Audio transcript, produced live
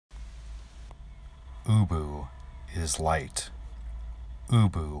Ubu is light.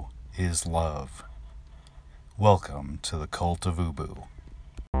 Ubu is love. Welcome to the cult of Ubu.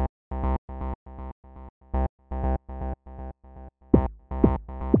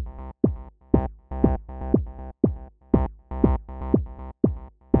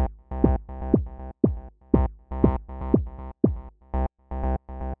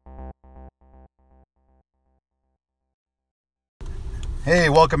 Hey,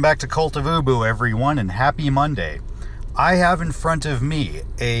 welcome back to Cult of Ubu, everyone, and happy Monday. I have in front of me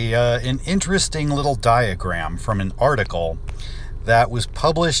an interesting little diagram from an article that was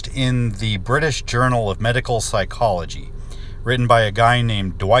published in the British Journal of Medical Psychology, written by a guy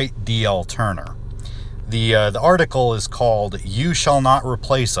named Dwight D.L. Turner. The article is called "You Shall Not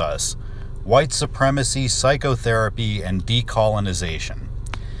Replace Us: White Supremacy, Psychotherapy, and Decolonization."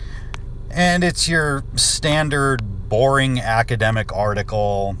 And it's your standard boring academic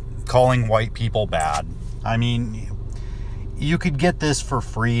article calling white people bad. I mean, you could get this for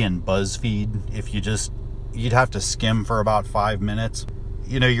free in BuzzFeed if you'd have to skim for about 5 minutes.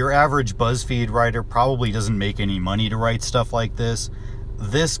 You know, your average BuzzFeed writer probably doesn't make any money to write stuff like this.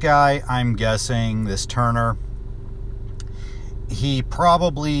 This guy, I'm guessing, this Turner, he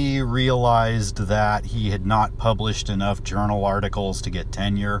probably realized that he had not published enough journal articles to get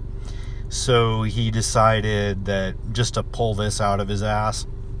tenure. So he decided that just to pull this out of his ass,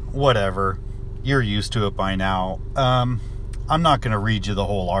 whatever, you're used to it by now. I'm not going to read you the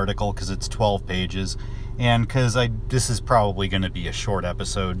whole article because it's 12 pages, and because this is probably going to be a short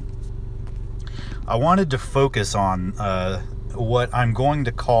episode. I wanted to focus on what I'm going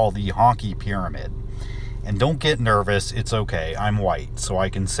to call the honky pyramid. And don't get nervous, it's okay, I'm white, so I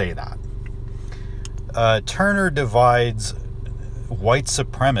can say that. Turner divides white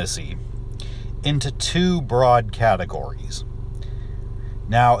supremacy into two broad categories.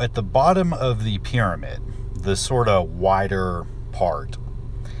 Now, at the bottom of the pyramid, the sort of wider part,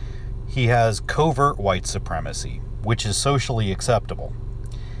 he has covert white supremacy, which is socially acceptable.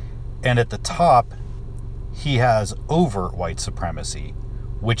 And at the top, he has overt white supremacy,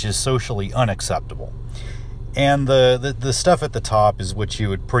 which is socially unacceptable. And the stuff at the top is what you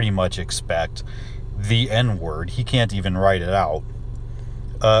would pretty much expect. The N-word, he can't even write it out.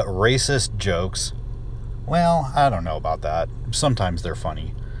 Racist jokes. Well, I don't know about that. Sometimes they're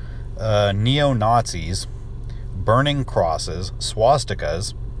funny. Neo-Nazis. Burning crosses.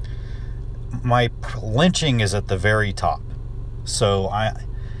 Swastikas. My lynching is at the very top. So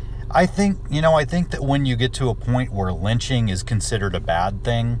I think that when you get to a point where lynching is considered a bad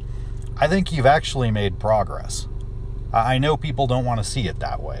thing, I think you've actually made progress. I know people don't want to see it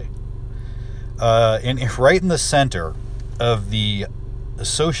that way. And if right in the center of the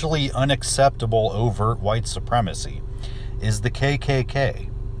socially unacceptable overt white supremacy is the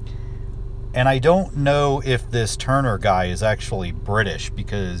KKK. And I don't know if this Turner guy is actually British,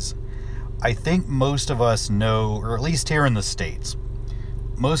 because I think most of us know, or at least here in the States,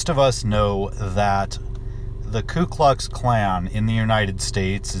 most of us know that the Ku Klux Klan in the United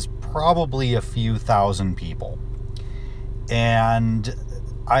States is probably a few thousand people. And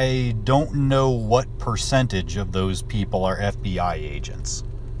I don't know what percentage of those people are FBI agents.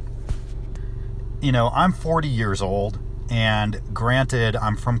 You know, I'm 40 years old, and granted,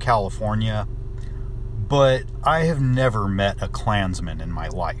 I'm from California, but I have never met a Klansman in my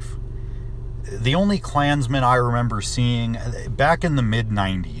life. The only Klansman I remember seeing, back in the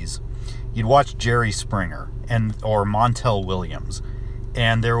mid-90s, you'd watch Jerry Springer or Montel Williams,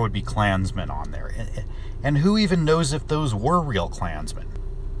 and there would be Klansmen on there. And who even knows if those were real Klansmen?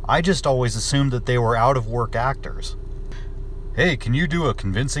 I just always assumed that they were out-of-work actors. Hey, can you do a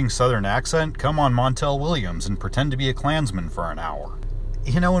convincing Southern accent? Come on Montel Williams and pretend to be a Klansman for an hour.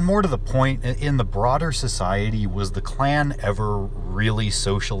 You know, and more to the point, in the broader society, was the Klan ever really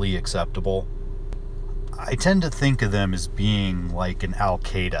socially acceptable? I tend to think of them as being like an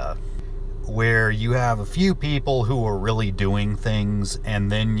Al-Qaeda, where you have a few people who are really doing things,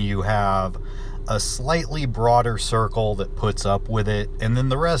 and then you have a slightly broader circle that puts up with it, and then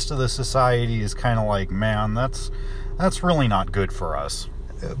the rest of the society is kind of like, man, that's really not good for us.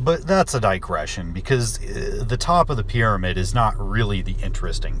 But that's a digression, because the top of the pyramid is not really the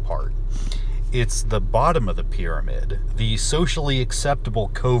interesting part. It's the bottom of the pyramid, the socially acceptable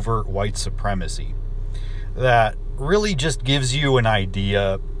covert white supremacy, that really just gives you an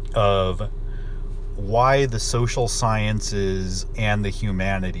idea of why the social sciences and the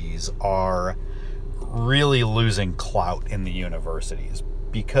humanities are really losing clout in the universities,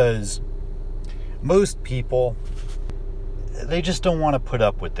 because most people, they just don't want to put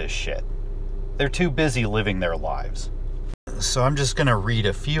up with this shit. They're too busy living their lives. So I'm just going to read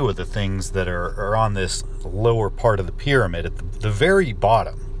a few of the things that are on this lower part of the pyramid at the very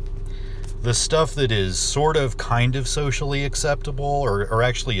bottom. The stuff that is sort of kind of socially acceptable, or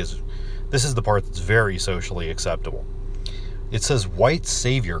actually this is the part that's very socially acceptable. It says white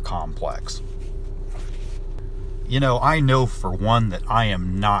savior complex. You know, I know for one that I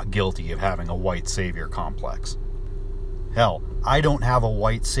am not guilty of having a white savior complex. Hell, I don't have a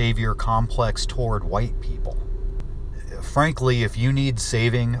white savior complex toward white people. Frankly, if you need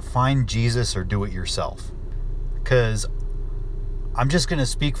saving, find Jesus or do it yourself. Because I'm just going to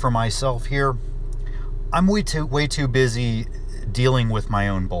speak for myself here. I'm way too busy dealing with my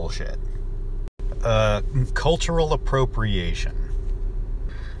own bullshit. Cultural appropriation.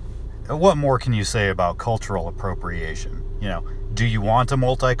 What more can you say about cultural appropriation? You know, do you want a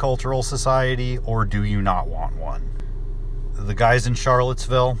multicultural society or do you not want one? The guys in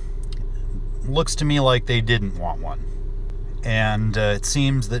Charlottesville, looks to me like they didn't want one. And it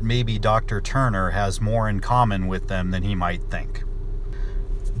seems that maybe Dr. Turner has more in common with them than he might think.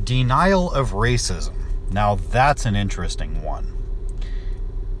 Denial of racism. Now that's an interesting one.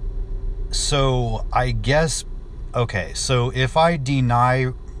 So I guess, okay, so if I deny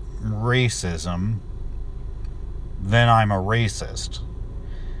racism, then I'm a racist.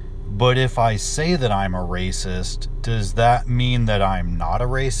 But if I say that I'm a racist, does that mean that I'm not a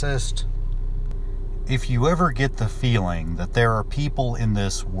racist? If you ever get the feeling that there are people in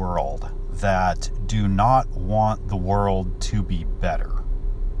this world that do not want the world to be better,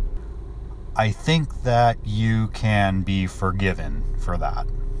 I think that you can be forgiven for that.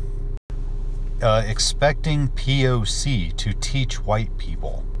 Expecting POC to teach white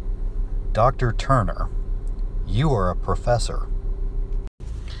people. Dr. Turner, you are a professor.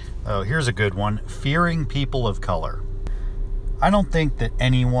 Oh, here's a good one. Fearing people of color. I don't think that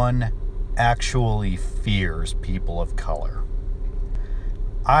anyone actually fears people of color.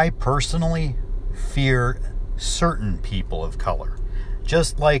 I personally fear certain people of color,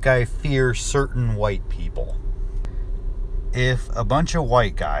 just like I fear certain white people. If a bunch of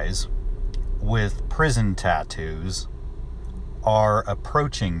white guys with prison tattoos are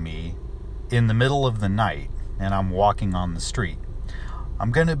approaching me in the middle of the night and I'm walking on the street,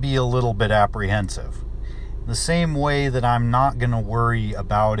 I'm going to be a little bit apprehensive. The same way that I'm not going to worry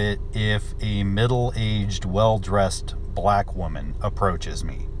about it if a middle-aged, well-dressed black woman approaches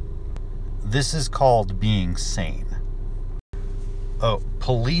me. This is called being sane. Oh,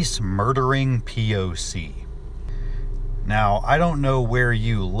 police murdering POC. Now, I don't know where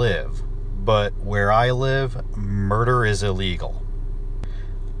you live, but where I live, murder is illegal.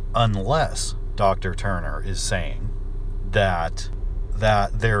 Unless Dr. Turner is saying that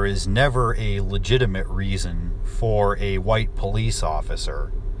there is never a legitimate reason for a white police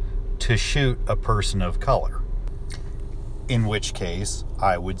officer to shoot a person of color. In which case,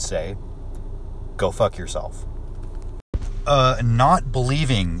 I would say, go fuck yourself. Not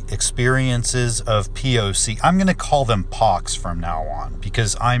believing experiences of POC. I'm going to call them POCs from now on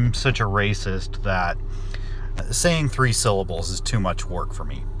because I'm such a racist that saying 3 syllables is too much work for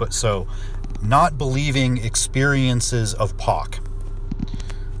me. But so, not believing experiences of POC.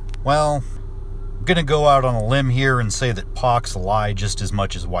 Well, I'm going to go out on a limb here and say that POCs lie just as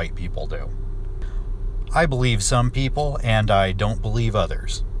much as white people do. I believe some people, and I don't believe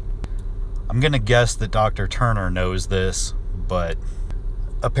others. I'm going to guess that Dr. Turner knows this, but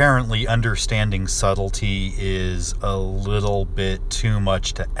apparently understanding subtlety is a little bit too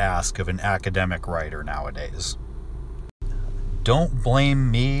much to ask of an academic writer nowadays. Don't blame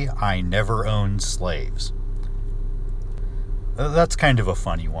me, I never owned slaves. That's kind of a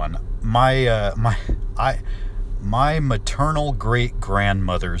funny one. My maternal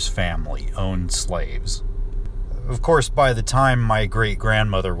great-grandmother's family owned slaves. Of course, by the time my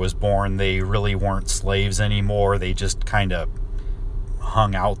great-grandmother was born, they really weren't slaves anymore. They just kind of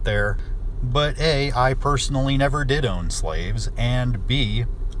hung out there. But A, I personally never did own slaves, and B,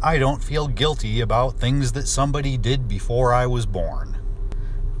 I don't feel guilty about things that somebody did before I was born.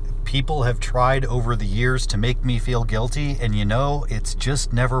 People have tried over the years to make me feel guilty, and you know, it's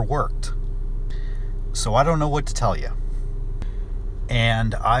just never worked. So I don't know what to tell you.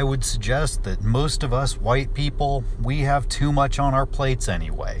 And I would suggest that most of us white people, we have too much on our plates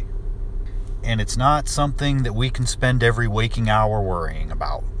anyway. And it's not something that we can spend every waking hour worrying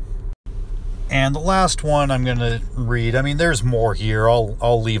about. And the last one I'm going to read, I mean, there's more here.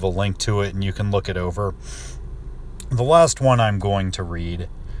 I'll leave a link to it and you can look it over. The last one I'm going to read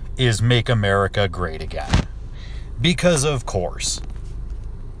is Make America Great Again. Because of course.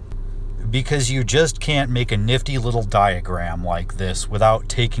 Because you just can't make a nifty little diagram like this without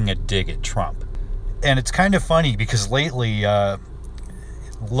taking a dig at Trump. And it's kind of funny because lately,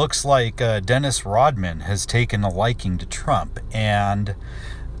 looks like Dennis Rodman has taken a liking to Trump, and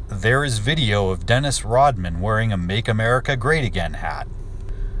there is video of Dennis Rodman wearing a Make America Great Again hat.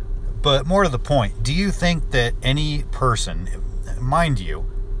 But more to the point, do you think that any person, mind you,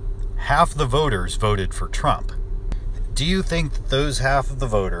 half the voters voted for Trump, do you think that those half of the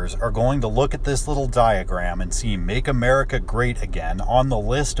voters are going to look at this little diagram and see Make America Great Again on the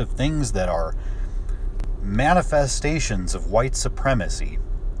list of things that are manifestations of white supremacy,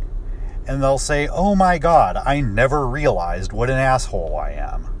 and they'll say, oh my God, I never realized what an asshole I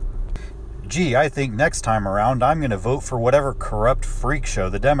am. Gee, I think next time around I'm going to vote for whatever corrupt freak show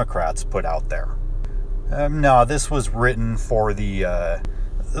the Democrats put out there. No, this was written for the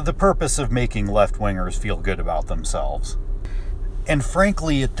purpose of making left-wingers feel good about themselves. And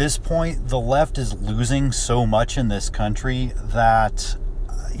frankly, at this point, the left is losing so much in this country that,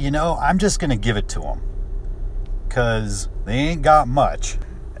 I'm just going to give it to them. Because they ain't got much.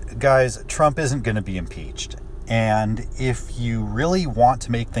 Guys, Trump isn't going to be impeached. And if you really want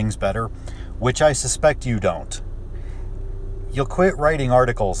to make things better, which I suspect you don't, you'll quit writing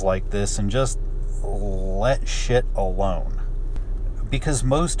articles like this and just let shit alone. Because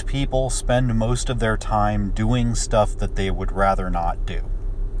most people spend most of their time doing stuff that they would rather not do,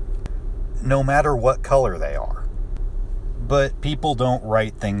 no matter what color they are. But people don't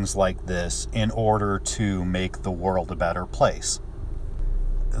write things like this in order to make the world a better place.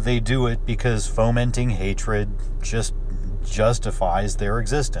 They do it because fomenting hatred just justifies their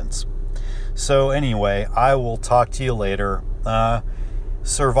existence. So anyway, I will talk to you later.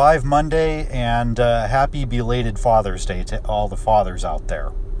 Survive Monday, and happy belated Father's Day to all the fathers out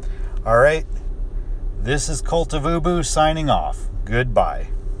there. All right, this is Cult of Ubu signing off. Goodbye.